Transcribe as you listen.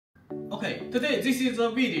Okay, today this is a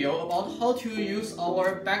video about how to use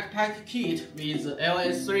our backpack kit with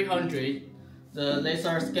LS300, the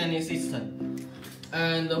laser scanning system.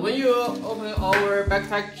 And when you open our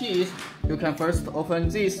backpack kit, you can first open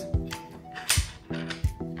this.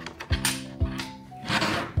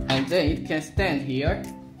 And then it can stand here.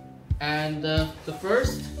 And the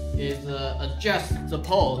first is adjust the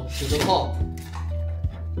pole to the top.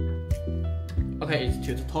 Okay, it's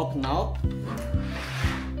to the top now.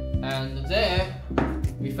 And then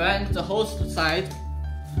we find the host side,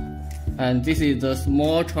 and this is the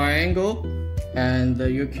small triangle, and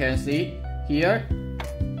you can see here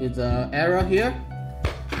is an arrow here.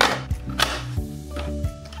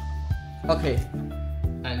 Okay,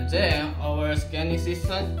 and then our scanning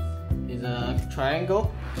system is a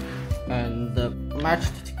triangle and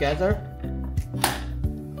matched together.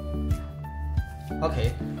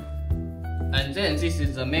 Okay, and then this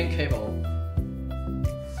is the main cable.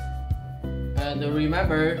 And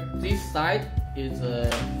remember, this side is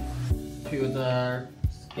to the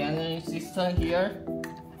scanning system here,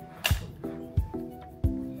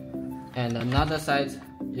 and another side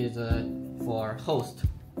is for host.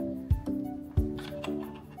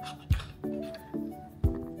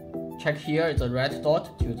 Check here the red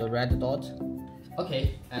dot to the red dot.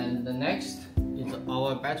 Okay, and the next is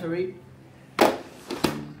our battery.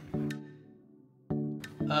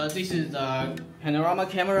 This is the panorama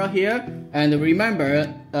camera here, and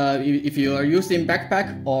remember, if you are using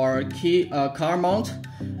backpack or car mount,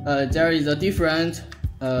 there is a different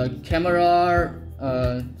camera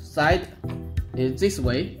side is this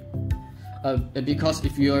way, because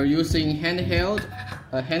if you are using handheld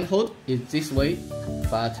is this way,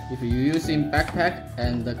 but if you're using backpack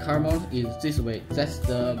and the car mount is this way. That's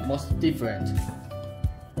the most different.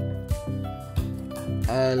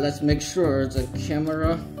 Let's make sure the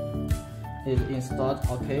camera is installed.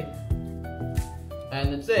 Okay,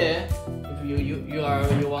 and then if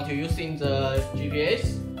you want to using the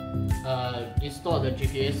GPS, install the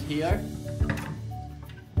GPS here.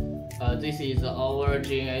 This is our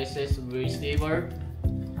GNSS receiver,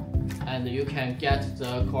 and you can get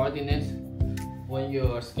the coordinates when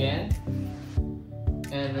you scan.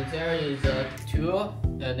 And there is a tool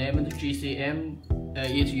named GCM.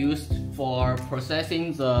 It's used for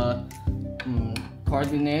processing the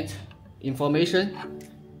coordinate information,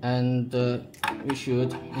 and we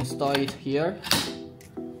should install it here.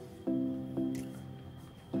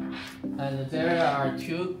 And there are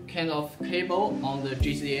two kind of cable on the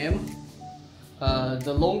GCM.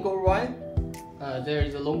 The longer one, there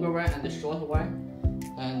is a longer one and the short one,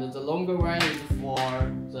 and the longer one is for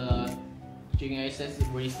the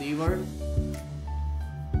GNSS receiver.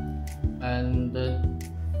 And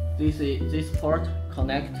this port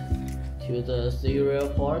connect to the serial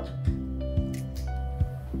port.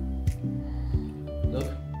 Look,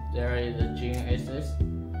 there is the GNSS,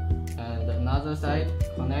 and another side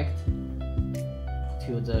connect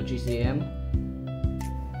to the GCM.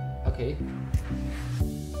 Okay,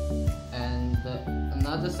 and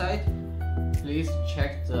another side, please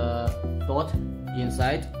check the dot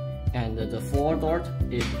inside, and the 4 dot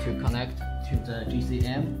is to connect to the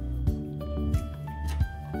GCM.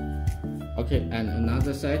 Okay, and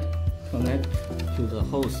another side connect to the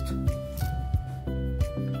host.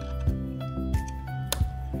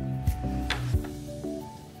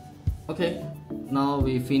 Okay, now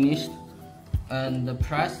we finished, and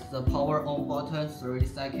press the power on button 3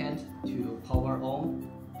 seconds to power on.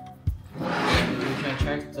 You can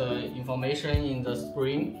check the information in the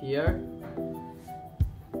screen here,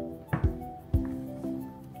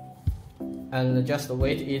 and just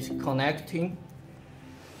wait it connecting.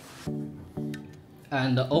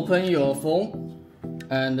 And open your phone,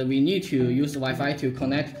 and we need to use Wi-Fi to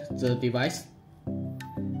connect the device.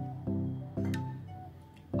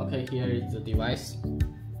 Okay, here is the device.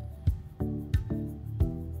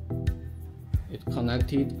 It's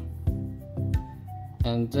connected,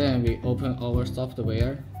 and then we open our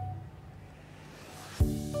software.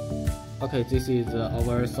 Okay, this is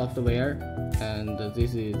our software, and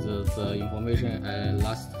this is the information I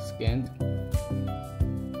last scanned.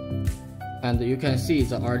 And you can see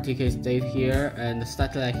the RTK state here and the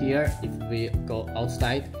satellite here. If we go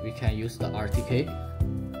outside, we can use the RTK.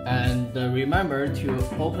 And remember to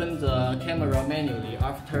open the camera manually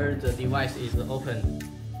after the device is open.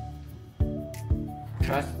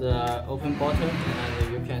 Press the open button,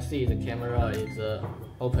 and you can see the camera is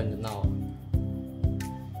opened now.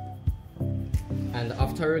 And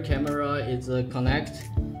after camera is connect,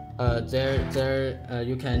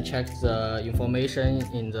 you can check the information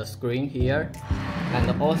in the screen here,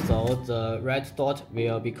 and also the red dot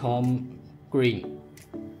will become green.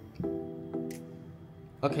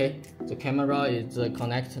 Okay, the camera is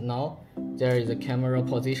connected now. There is a camera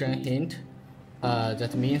position hint.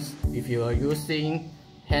 That means if you are using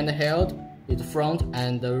handheld, it's front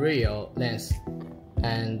and rear lens.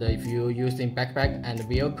 And if you're using backpack and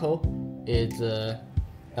vehicle, it's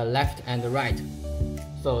left and right.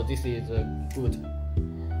 So this is good.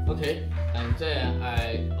 Okay, and then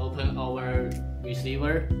I open our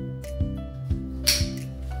receiver.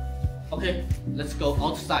 Okay, let's go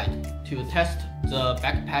outside to test the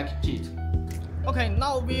backpack kit. Okay,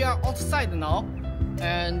 now we are outside now.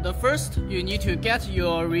 And first, you need to get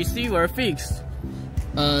your receiver fixed.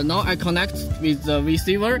 Now I connect with the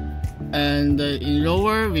receiver, and in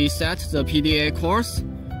lower we set the PDA course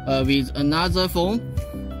with another phone,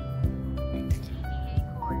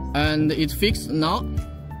 and it's fixed now.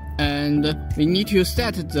 And we need to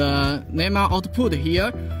set the NEMA output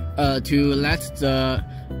here to let the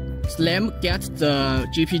SLAM get the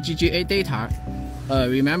GPGA data.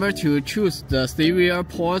 Remember to choose the serial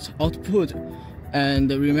port output,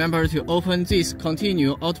 and remember to open this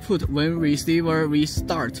continue output when receiver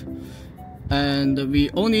restart. And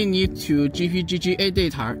we only need to GPGA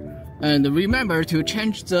data, and remember to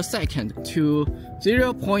change the second to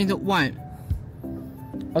 0.1.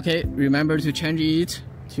 Okay, remember to change it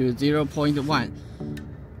to 0.1.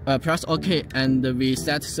 Press OK, and we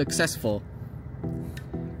set successful.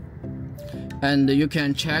 And you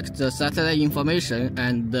can check the satellite information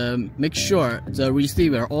and make sure the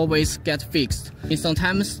receiver always get fixed.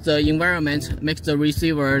 Sometimes the environment makes the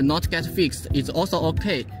receiver not get fixed. It's also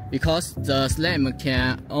okay, because the SLAM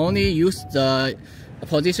can only use the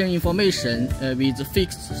position information with the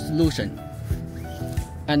fixed solution.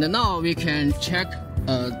 And now we can check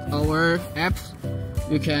our app.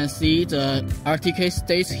 You can see the RTK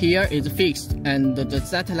state here is fixed, and the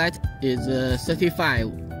satellite is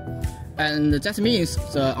 35. And that means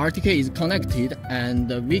the RTK is connected,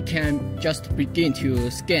 and we can just begin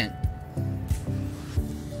to scan.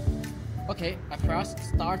 Okay, I press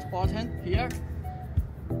start button here,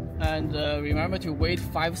 and remember to wait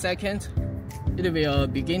 5 seconds. It will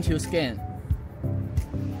begin to scan.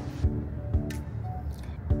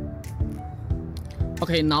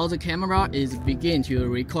 Okay, now the camera is begin to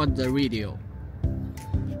record the video.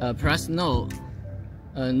 Press no.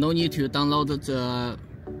 No need to download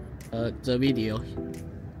the video.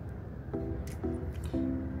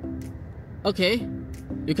 Okay,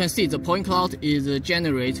 you can see the point cloud is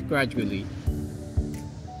generated gradually.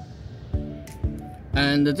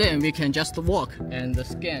 And then we can just walk and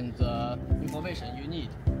scan the information you need.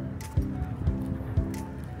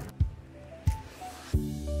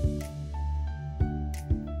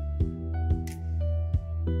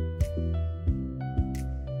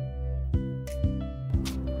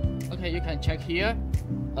 Okay, you can check here.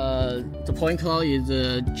 The point cloud is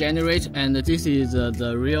generated, and this is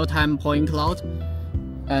the real-time point cloud,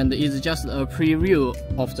 and it's just a preview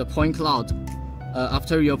of the point cloud.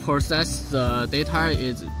 After you process the data,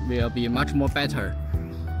 it will be much more better.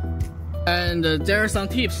 And there are some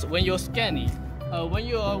tips when you're scanning. When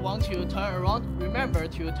you want to turn around, remember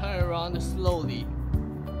to turn around slowly.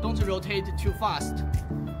 Don't rotate too fast.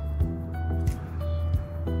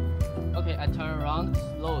 Okay, I turn around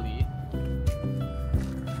slowly.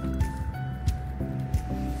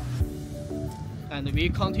 And we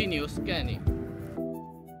continue scanning.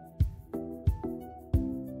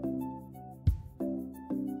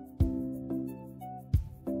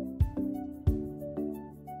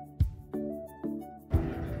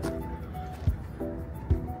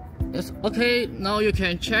 Yes, okay, now you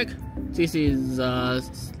can check. This is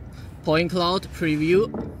point cloud preview.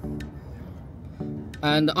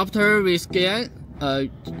 And after we scan,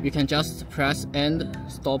 you can just press and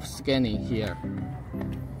stop scanning here.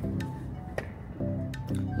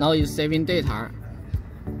 Now it's saving data.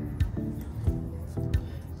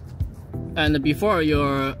 And before you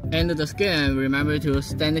end the scan, remember to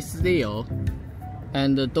stand still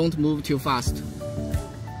and don't move too fast.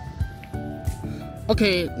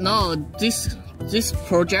 Okay, now this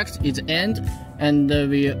project is end, and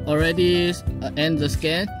we already end the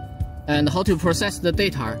scan. And how to process the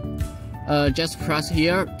data? Just press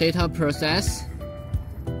here, data process,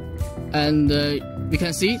 and we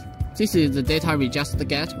can see this is the data we just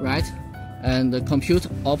get, right? And the compute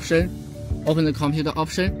option, open the computer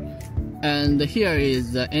option, and here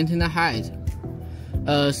is the antenna height.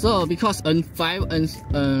 So because N5 and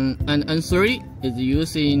N3 is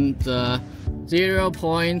using the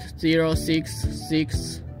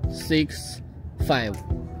 0.06665.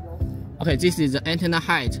 Okay, this is the antenna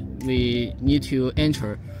height we need to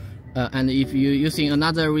enter. And if you're using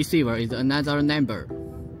another receiver, it's another number.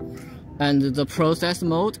 And the process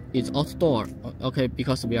mode is outdoor, okay,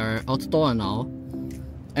 because we are outdoor now.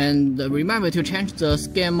 And remember to change the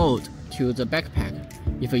scan mode to the backpack.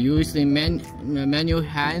 If you're using manual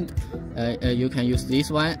hand, you can use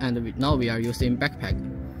this one, and now we are using backpack.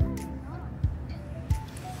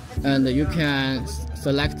 And you can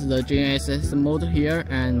select the GNSS mode here,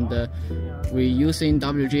 and we're using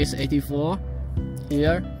WGS84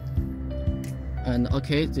 here. And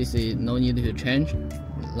okay, this is no need to change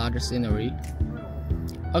larger scenery.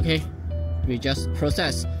 Okay, we just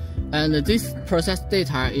process. And this processed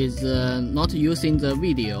data is not using the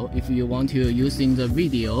video. If you want to using the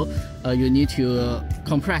video, you need to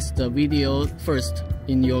compress the video first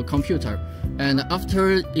in your computer. And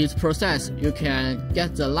after it's processed, you can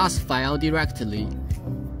get the last file directly.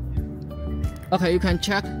 Okay, you can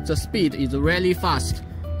check the speed is really fast.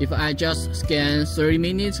 If I just scan 30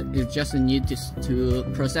 minutes, it just needs to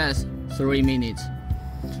process 3 minutes.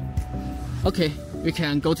 Okay, we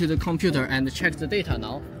can go to the computer and check the data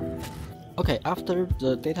now. Okay, after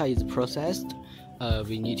the data is processed,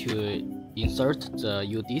 we need to insert the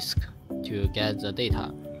U-disk to get the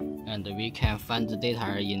data. And we can find the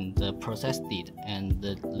data in the process did. And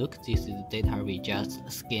look, this is the data we just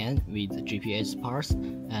scanned with GPS parse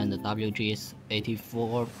and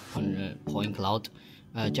WGS84 point cloud.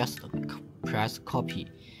 Just press copy.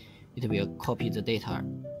 It will copy the data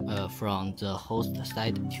from the host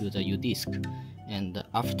side to the U-disk. And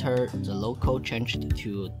after the local changed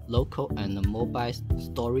to local and mobile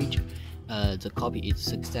storage, the copy is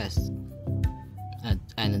success.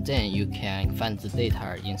 And then you can find the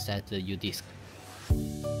data inside the U-disk.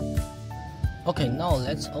 Okay, now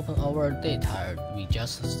let's open our data we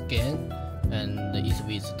just scanned, and it's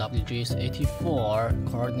with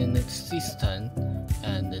WGS84 coordinate system,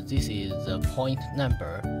 and this is the point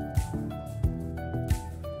number.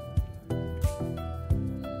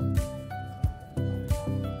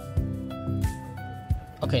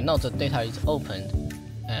 Okay, now the data is opened,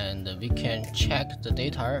 and we can check the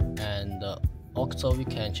data, and also we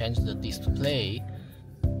can change the display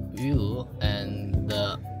view and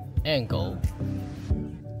the angle.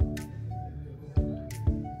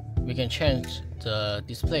 We can change the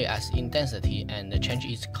display as intensity and change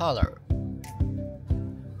its color.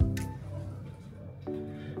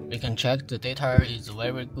 We can check the data is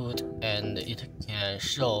very good, and it can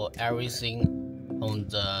show everything on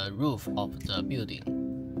the roof of the building.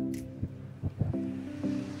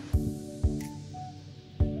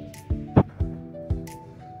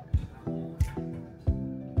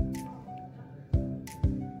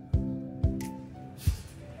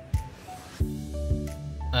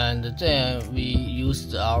 And then we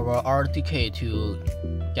used our RTK to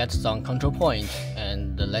get some control point,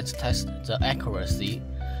 and let's test the accuracy.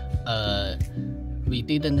 We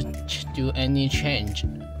didn't do any change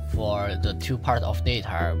for the two parts of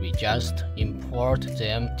data. We just import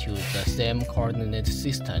them to the same coordinate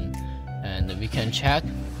system, and we can check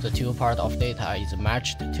the two parts of data is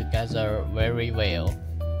matched together very well.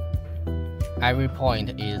 Every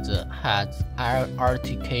point has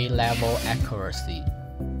RTK level accuracy.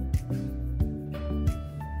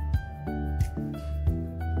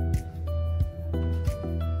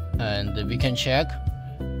 And we can check.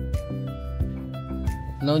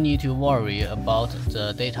 No need to worry about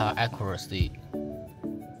the data accuracy.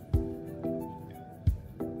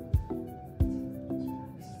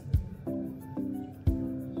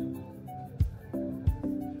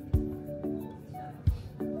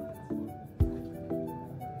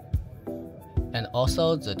 And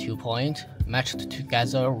also the 2 points matched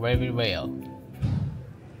together very well.